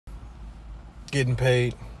getting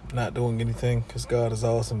paid, not doing anything, because God is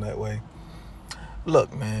awesome that way.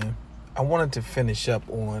 Look, man, I wanted to finish up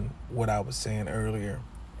on what I was saying earlier.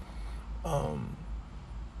 Um,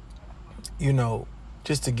 you know,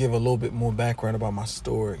 just to give a little bit more background about my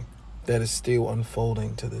story that is still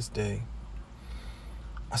unfolding to this day.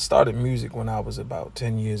 I started music when I was about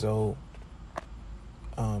 10 years old.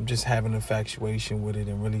 Just having infatuation with it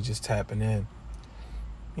and really just tapping in.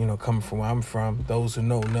 Coming from where I'm from, those who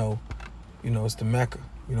know, it's the Mecca.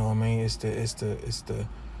 You know what I mean? It's the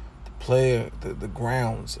player, the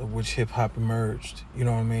grounds of which hip hop emerged. You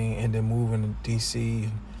know what I mean? And then moving to DC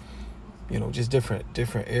and just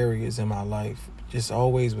different areas in my life. Just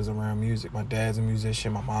always was around music. My dad's a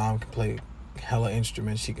musician. My mom can play hella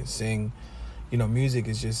instruments. She can sing. Music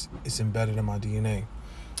is it's embedded in my DNA.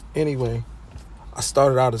 Anyway, I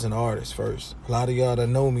started out as an artist first. A lot of y'all that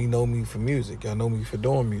know me for music. Y'all know me for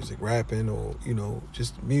doing music, rapping, or,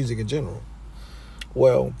 just music in general.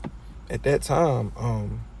 Well, at that time,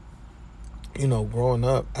 growing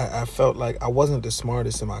up, I felt like I wasn't the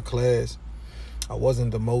smartest in my class. I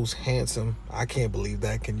wasn't the most handsome. I can't believe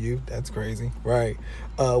that. Can you? That's crazy. Right.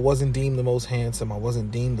 Wasn't deemed the most handsome. I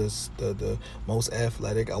wasn't deemed the most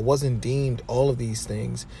athletic. I wasn't deemed all of these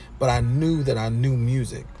things, but I knew that I knew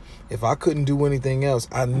music. If I couldn't do anything else,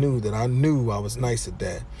 I knew I was nice at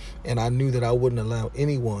that. And I knew that I wouldn't allow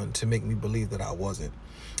anyone to make me believe that I wasn't.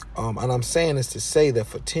 And I'm saying this to say that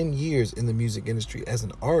for 10 years in the music industry as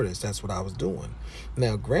an artist, that's what I was doing.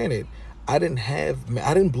 Now, granted, I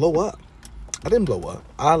didn't blow up.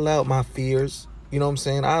 I allowed my fears, I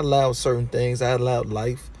allowed certain things. I allowed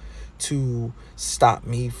life to stop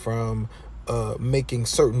me from making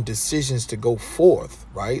certain decisions to go forth,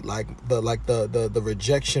 right? Like the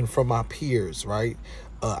rejection from my peers, right?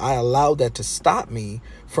 I allowed that to stop me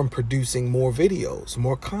from producing more videos,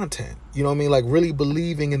 more content. You know what I mean? Like really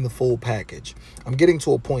believing in the full package. I'm getting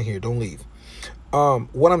to a point here. Don't leave.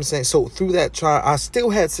 What I'm saying, so through that trial, I still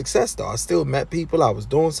had success though. I still met people. I was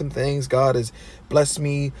doing some things. God has blessed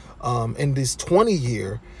me in this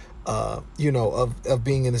 20-year, of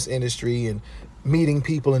being in this industry and meeting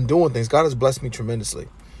people and doing things. God has blessed me tremendously.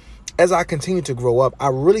 As I continued to grow up, I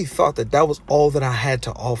really thought that was all that I had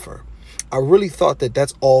to offer. I really thought that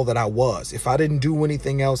that's all that I was. If I didn't do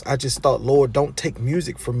anything else, I just thought, Lord, don't take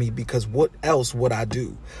music from me, because what else would I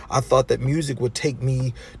do? I thought that music would take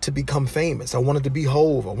me to become famous. I wanted to be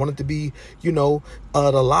Hove. I wanted to be, the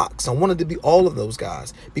Locks. I wanted to be all of those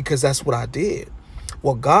guys, because that's what I did.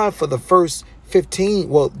 Well, God, for the first 15,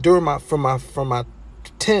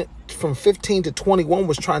 from 15 to 21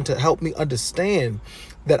 was trying to help me understand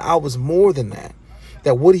that I was more than that.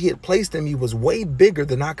 That what he had placed in me was way bigger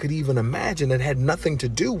than I could even imagine. It had nothing to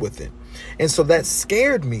do with it. And so that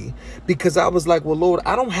scared me, because I was like, well, Lord,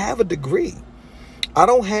 I don't have a degree. I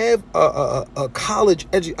don't have a college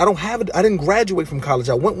education. I didn't graduate from college.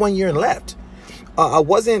 I went 1 year and left. I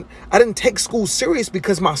didn't take school serious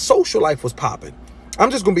because my social life was popping. I'm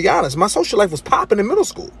just going to be honest. My social life was popping in middle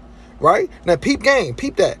school, right? Now, peep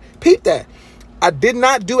that. I did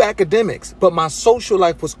not do academics, but my social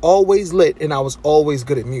life was always lit and I was always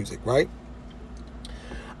good at music, right?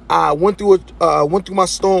 I went through my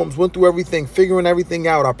storms, went through everything, figuring everything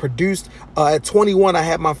out. I produced, at 21, I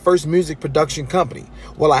had my first music production company.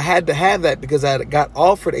 Well, I had to have that because I got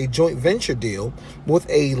offered a joint venture deal with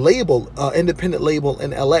a label, independent label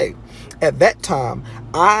in LA. At that time,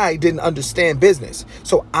 I didn't understand business.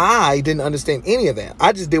 So I didn't understand any of that.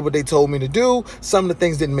 I just did what they told me to do. Some of the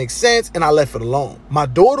things didn't make sense and I left it alone. My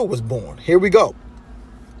daughter was born. Here we go.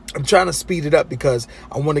 I'm trying to speed it up because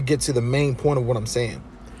I want to get to the main point of what I'm saying.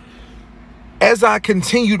 As I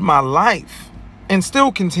continued my life and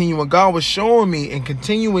still continuing, God was showing me and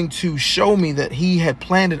continuing to show me that he had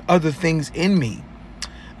planted other things in me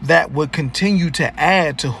that would continue to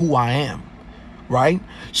add to who I am. Right.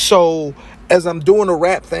 So as I'm doing a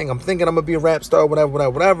rap thing, I'm thinking I'm going to be a rap star,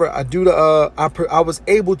 whatever. I was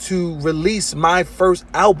able to release my first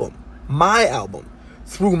album,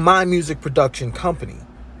 through my music production company.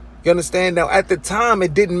 You understand? Now, at the time,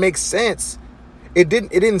 it didn't make sense. It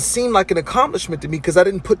didn't seem like an accomplishment to me because I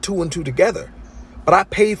didn't put two and two together. But I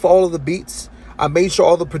paid for all of the beats. I made sure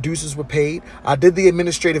all the producers were paid. I did the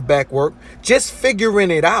administrative back work, just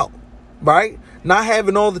figuring it out, right? Not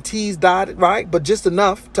having all the T's dotted, right? But just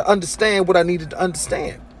enough to understand what I needed to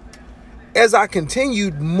understand. As I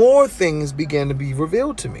continued, more things began to be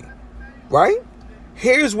revealed to me, right?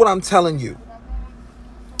 Here's what I'm telling you.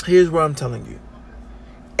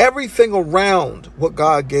 Everything around what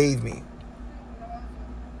God gave me,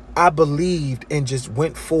 I believed and just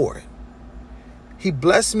went for it. He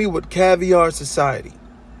blessed me with Caviar Society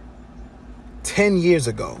 10 years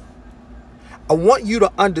ago. I want you to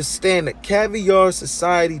understand that Caviar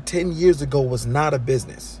Society 10 years ago was not a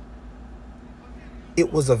business.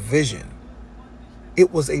 It was a vision.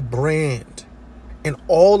 It was a brand. And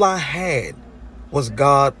all I had was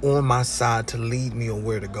God on my side to lead me on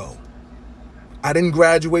where to go. I didn't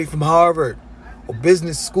graduate from Harvard or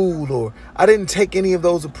business school, or I didn't take any of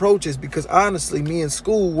those approaches because honestly, me and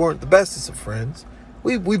school weren't the bestest of friends.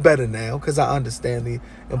 We better now because I understand the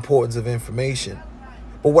importance of information.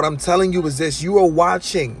 But what I'm telling you is this: you are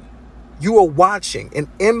watching an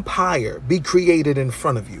empire be created in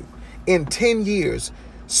front of you. In 10 years,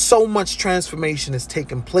 so much transformation has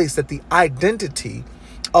taken place that the identity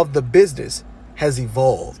of the business has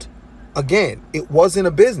evolved. Again, it wasn't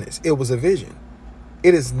a business, it was a vision.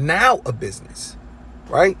 It is now a business,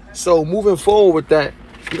 right? So moving forward with that,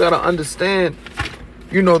 you got to understand,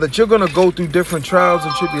 that you're going to go through different trials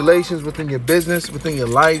and tribulations within your business, within your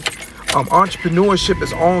life. Entrepreneurship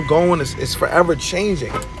is ongoing. It's forever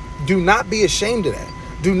changing. Do not be ashamed of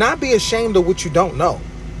that. Do not be ashamed of what you don't know.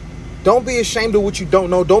 Don't be ashamed of what you don't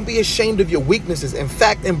know. Don't be ashamed of your weaknesses. In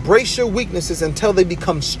fact, embrace your weaknesses until they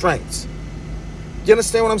become strengths. You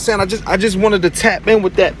understand what I'm saying? I just wanted to tap in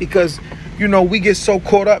with that because, we get so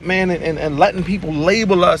caught up, man, and letting people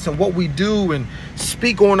label us and what we do and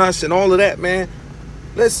speak on us and all of that, man.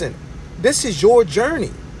 Listen, this is your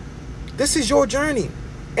journey. This is your journey.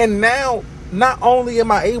 And now, not only am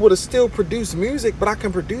I able to still produce music, but I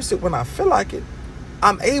can produce it when I feel like it.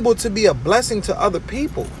 I'm able to be a blessing to other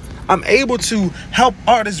people. I'm able to help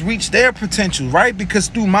artists reach their potential, right? Because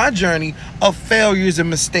through my journey of failures and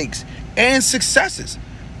mistakes and successes,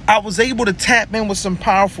 I was able to tap in with some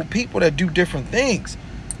powerful people that do different things,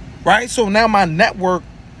 right? So now my network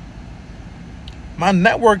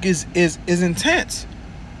is intense.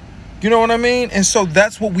 You know what I mean? And so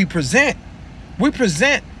that's what we present. We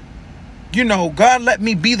present, God let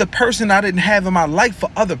me be the person I didn't have in my life for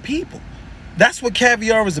other people. That's what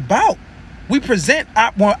Caviar is about. We present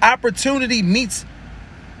when opportunity meets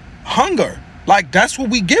hunger. Like, that's what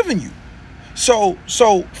we giving you. So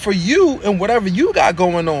for you and whatever you got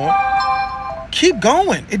going on, keep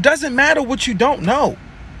going. It doesn't matter what you don't know.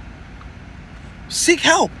 Seek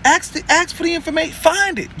help. Ask for the information.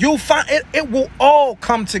 Find it. You'll find it. It will all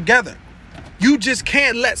come together. You just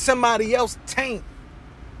can't let somebody else taint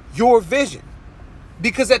your vision.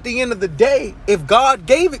 Because at the end of the day, if God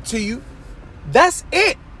gave it to you, that's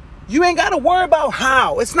it. You ain't got to worry about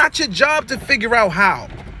how. It's not your job to figure out how.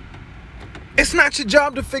 It's not your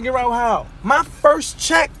job to figure out how. My first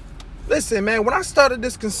check, listen, man, when I started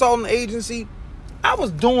this consulting agency, I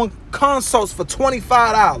was doing consults for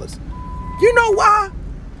 $25. You know why?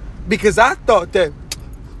 Because I thought that,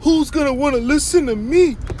 who's going to want to listen to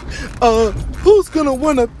me? Who's going to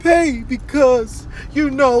want to pay? Because,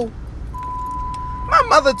 my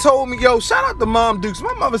mother told me, shout out to Mom Dukes.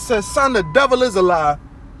 My mother said, son, the devil is a lie.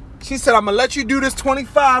 She said, I'm going to let you do this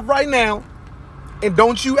 25 right now. And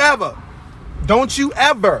don't you ever.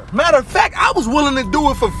 Matter of fact, I was willing to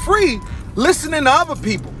do it for free, listening to other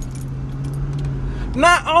people.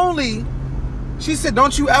 Not only, she said,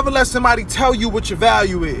 don't you ever let somebody tell you what your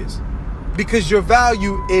value is. Because your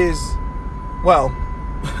value is,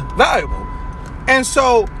 valuable. And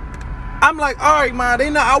so I'm like, all right,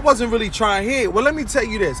 man, I wasn't really trying here. Well, let me tell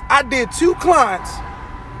you this. I did 2 clients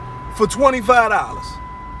for $25.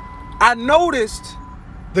 I noticed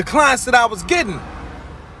the clients that I was getting,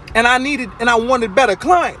 and I wanted better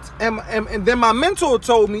clients. And then my mentor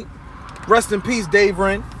told me, rest in peace, Dave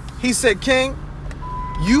Wren. He said, King,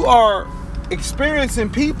 you are experiencing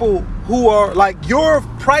people who are like, your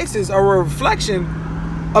prices are a reflection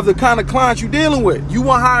of the kind of clients you're dealing with. You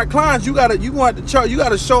want higher clients, you gotta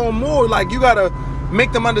show them more. Like, you gotta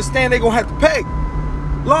make them understand they're gonna have to pay.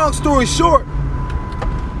 Long story short,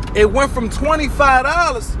 it went from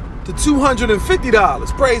 $25 to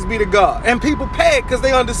 $250. Praise be to God. And people pay it because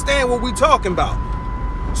they understand what we're talking about.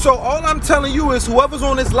 So all I'm telling you is, whoever's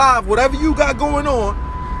on this live, whatever you got going on,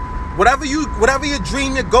 whatever your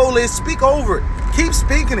dream, your goal is, speak over it. Keep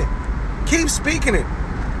speaking it. Keep speaking it.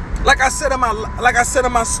 Like I said in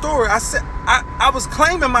my story, I was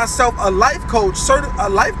claiming myself a life coach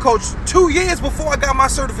 2 years before I got my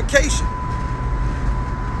certification.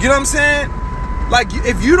 You know what I'm saying? Like,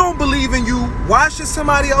 if you don't believe in you, why should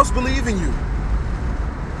somebody else believe in you?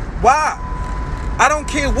 Why? I don't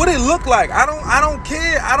care what it looked like. I don't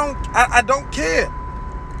care. I don't care.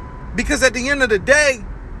 Because at the end of the day,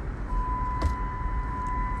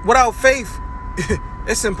 without faith,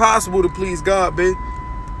 it's impossible to please God, babe.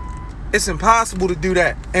 It's impossible to do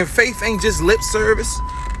that. And faith ain't just lip service.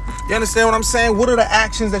 You understand what I'm saying? What are the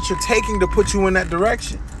actions that you're taking to put you in that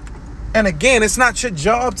direction? And again, it's not your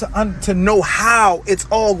job to know how it's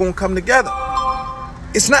all going to come together.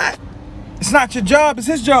 It's not. It's not your job. It's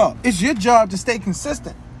his job. It's your job to stay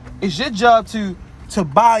consistent. It's your job to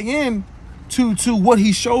buy in to what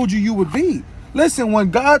he showed you would be. Listen,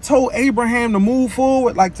 when God told Abraham to move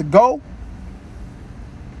forward, like to go,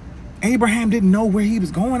 Abraham didn't know where he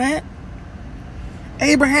was going at.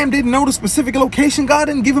 Abraham didn't know the specific location. God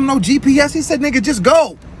didn't give him no GPS. He said, nigga, just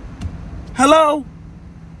go. Hello?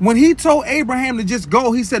 When he told Abraham to just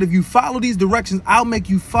go, he said, if you follow these directions, I'll make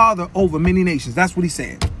you father over many nations. That's what he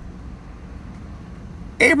said.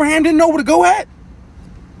 Abraham didn't know where to go at.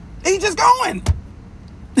 He just going.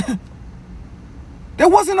 There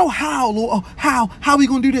wasn't no how, Lord. How we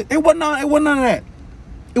gonna do this? It wasn't none of that.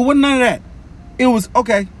 It wasn't none of that. It was,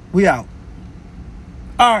 okay, we out.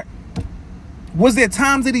 All right. Was there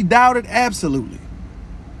times that he doubted? Absolutely.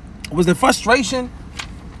 Was there frustration?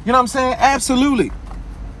 You know what I'm saying? Absolutely.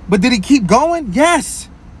 But did he keep going? Yes.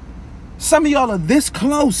 Some of y'all are this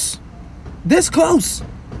close. This close.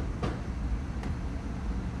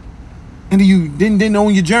 And you didn't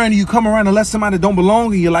on your journey, you come around and let somebody that don't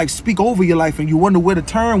belong and you like speak over your life and you wonder where the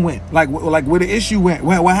turn went, like where the issue went,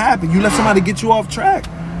 what happened. You let somebody get you off track.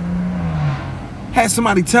 Had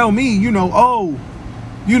somebody tell me, you know, oh,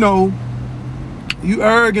 you know, you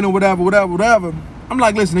arrogant or whatever. I'm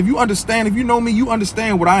like, listen, if you understand, if you know me, you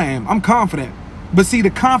understand what I am. I'm confident. But see, the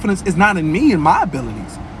confidence is not in me and my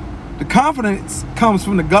abilities. The confidence comes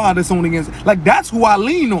from the God that's on the inside. Like, that's who I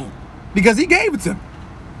lean on because he gave it to me.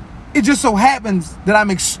 It just so happens that I'm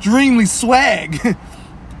extremely swag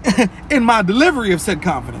in my delivery of said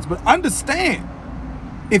confidence. But understand,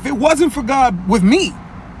 if it wasn't for God with me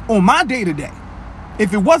on my day-to-day,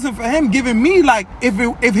 if it wasn't for him giving me, like, if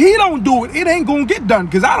he don't do it, it ain't gonna get done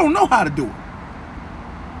because I don't know how to do it.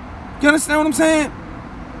 You understand what I'm saying?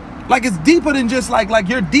 Like, it's deeper than just like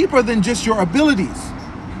you're deeper than just your abilities.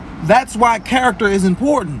 That's why character is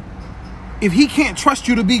important. If he can't trust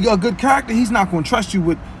you to be a good character, he's not going to trust you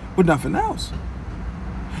with nothing else.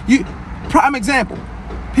 Prime example,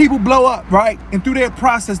 people blow up, right? And through their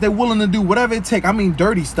process, they're willing to do whatever it takes. I mean,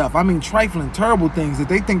 dirty stuff. I mean, trifling, terrible things that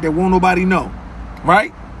they think that won't nobody know,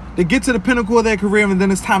 right? They get to the pinnacle of their career and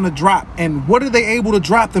then it's time to drop. And what are they able to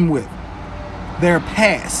drop them with? Their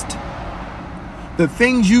past. The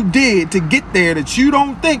things you did to get there that you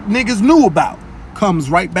don't think niggas knew about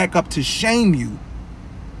comes right back up to shame you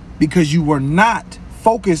because you were not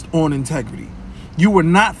focused on integrity. You were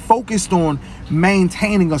not focused on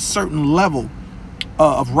maintaining a certain level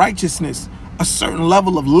of righteousness, a certain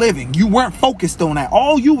level of living. You weren't focused on that.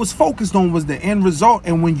 All you was focused on was the end result.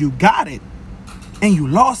 And when you got it and you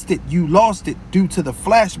lost it due to the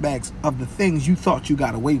flashbacks of the things you thought you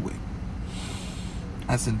got away with.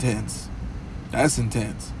 That's intense. That's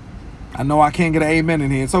intense. I know I can't get an amen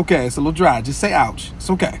in here. It's okay. It's a little dry. Just say ouch. It's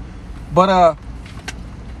okay. But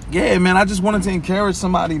yeah, man, I just wanted to encourage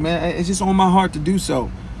somebody, man. It's just on my heart to do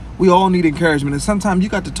so. We all need encouragement. And sometimes you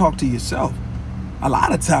got to talk to yourself. A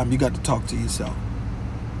lot of time you got to talk to yourself.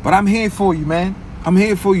 But I'm here for you, man. I'm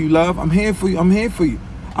here for you, love. I'm here for you. I'm here for you.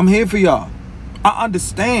 I'm here for y'all. I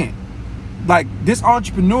understand. Like, this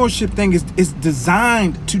entrepreneurship thing is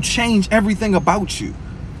designed to change everything about you,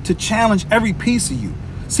 to challenge every piece of you.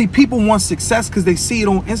 See, people want success because they see it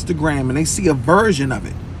on Instagram and they see a version of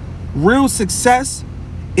it. Real success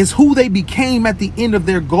is who they became at the end of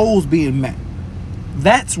their goals being met.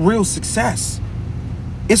 That's real success.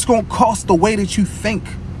 It's going to cost the way that you think.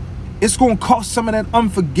 It's going to cost some of that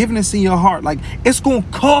unforgiveness in your heart. Like, it's going to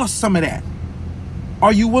cost some of that.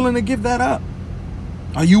 Are you willing to give that up?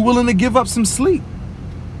 Are you willing to give up some sleep?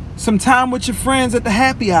 Some time with your friends at the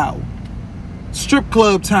happy hour? Strip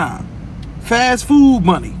club time? Fast food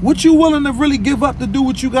money? What you willing to really give up to do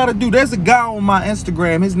what you got to do? There's a guy on my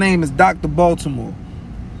Instagram. His name is Dr. Baltimore.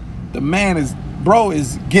 The man is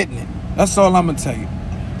getting it. That's all I'm going to tell you.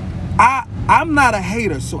 I'm not a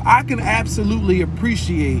hater, so I can absolutely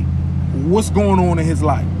appreciate what's going on in his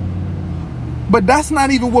life. But that's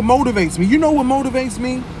not even what motivates me. You know what motivates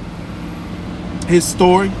me? His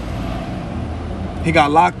story. He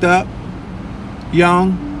got locked up,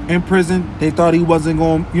 young, in prison. They thought he wasn't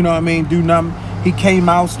going, you know what I mean, do nothing. He came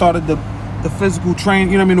out, started the physical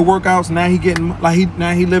training, you know what I mean, the workouts. Now he getting, like, he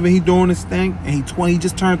living, he doing this thing. And he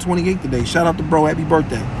just turned 28 today. Shout out to bro, happy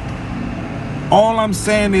birthday. All I'm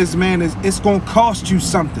saying is, man, it's gonna cost you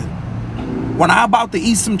something. When I'm about to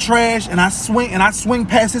eat some trash and I swing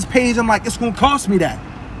past his page, I'm like, it's gonna cost me that.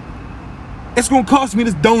 It's gonna cost me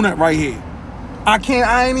this donut right here. I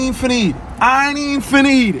ain't even finna eat it. I ain't even finna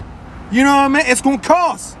eat it. You know what I mean? It's gonna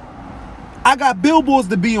cost. I got billboards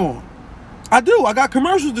to be on. I do. I got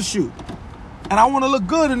commercials to shoot. And I want to look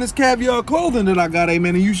good in this caviar clothing that I got,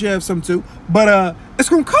 amen, and you should have some too. But it's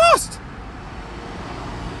going to cost.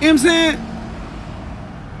 You know what I'm saying?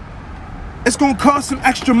 It's going to cost some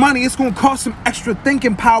extra money. It's going to cost some extra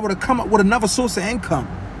thinking power to come up with another source of income.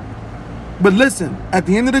 But listen, at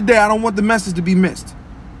the end of the day, I don't want the message to be missed,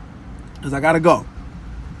 because I got to go.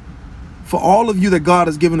 For all of you that God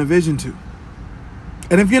has given a vision to,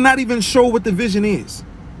 and if you're not even sure what the vision is,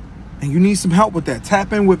 and you need some help with that,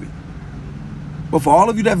 tap in with me. But for all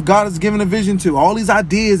of you that God has given a vision to, all these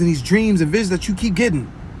ideas and these dreams and visions that you keep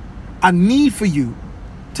getting, I need for you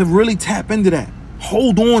to really tap into that.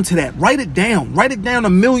 Hold on to that. Write it down. Write it down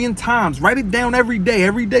 1,000,000 times. Write it down every day.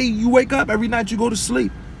 Every day you wake up, every night you go to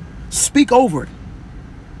sleep. Speak over it.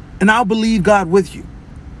 And I'll believe God with you,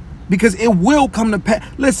 because it will come to pass.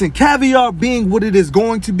 Listen, caviar being what it is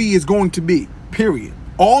going to be, period.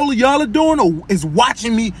 All y'all are doing is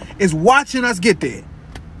watching me, is watching us get there.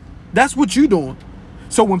 That's what you're doing.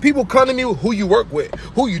 So when people come to me with who you work with,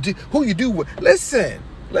 who you do with, listen,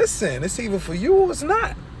 it's either for you or it's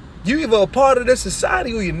not. You either a part of this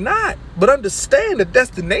society or you're not. But understand the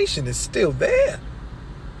destination is still there.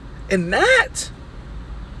 And that,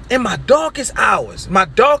 in my darkest hours, my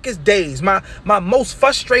darkest days, my most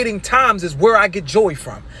frustrating times is where I get joy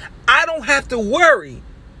from. I don't have to worry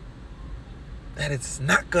that it's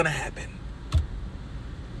not going to happen.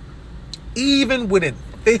 Even when it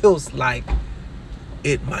feels like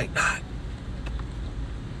it might not.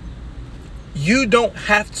 You don't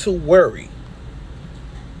have to worry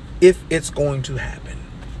if it's going to happen.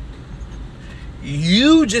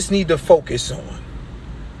 You just need to focus on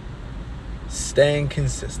staying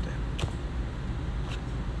consistent.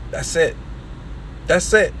 That's it.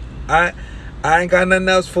 That's it. I ain't got nothing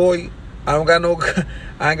else for you. I ain't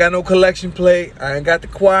got no collection plate. I ain't got the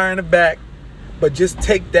choir in the back. But just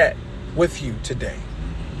take that with you today.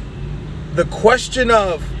 The question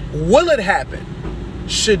of will it happen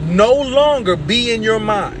should no longer be in your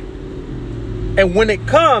mind. And when it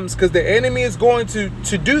comes, because the enemy is going to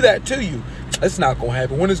do that to you, it's not going to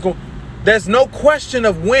happen. When it's going, there's no question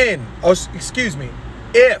of when, or excuse me,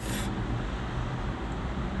 if.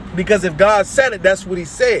 Because if God said it, that's what he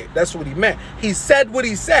said. That's what he meant. He said what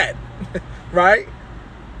he said, right?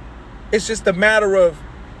 It's just a matter of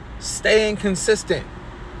staying consistent.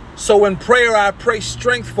 So in prayer, I pray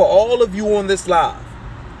strength for all of you on this live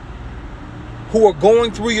who are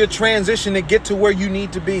going through your transition to get to where you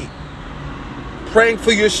need to be. Praying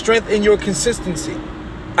for your strength and your consistency.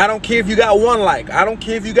 I don't care if you got 1 like. I don't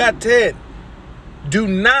care if you got 10. Do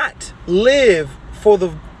not live for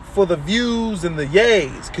the views and the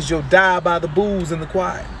yays, because you'll die by the boos and the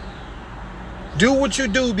quiet. Do what you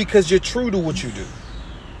do because you're true to what you do.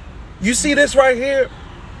 You see this right here?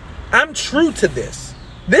 I'm true to this.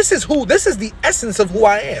 This is the essence of who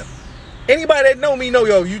I am. Anybody that know me know,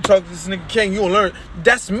 yo, you talk to this nigga King, you don't learn.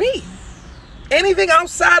 That's me. Anything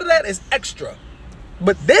outside of that is extra.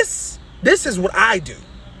 But this is what I do.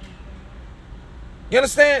 You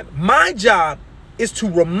understand? My job is to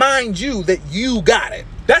remind you that you got it.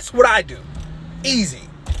 That's what I do. Easy.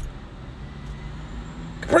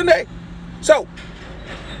 Comprende? So,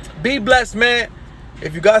 be blessed, man.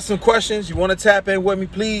 If you got some questions, you want to tap in with me,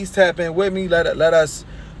 please tap in with me. Let us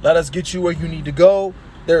get you where you need to go.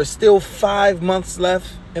 There is still 5 months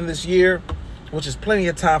left in this year, which is plenty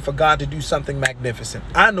of time for God to do something magnificent.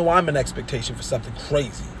 I know I'm in expectation for something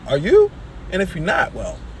crazy. Are you? And if you're not,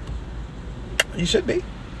 well, you should be.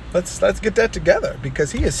 Let's get that together,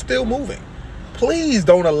 because he is still moving. Please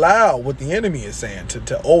don't allow what the enemy is saying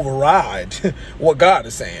to override what God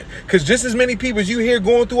is saying. Because just as many people as you hear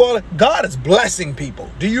going through all that, God is blessing people.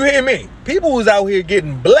 Do you hear me? People who's out here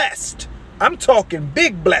getting blessed. I'm talking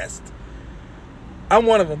big blessed. I'm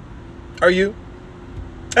one of them. Are you?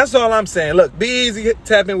 That's all I'm saying. Look, be easy.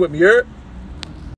 Tap in with me. You're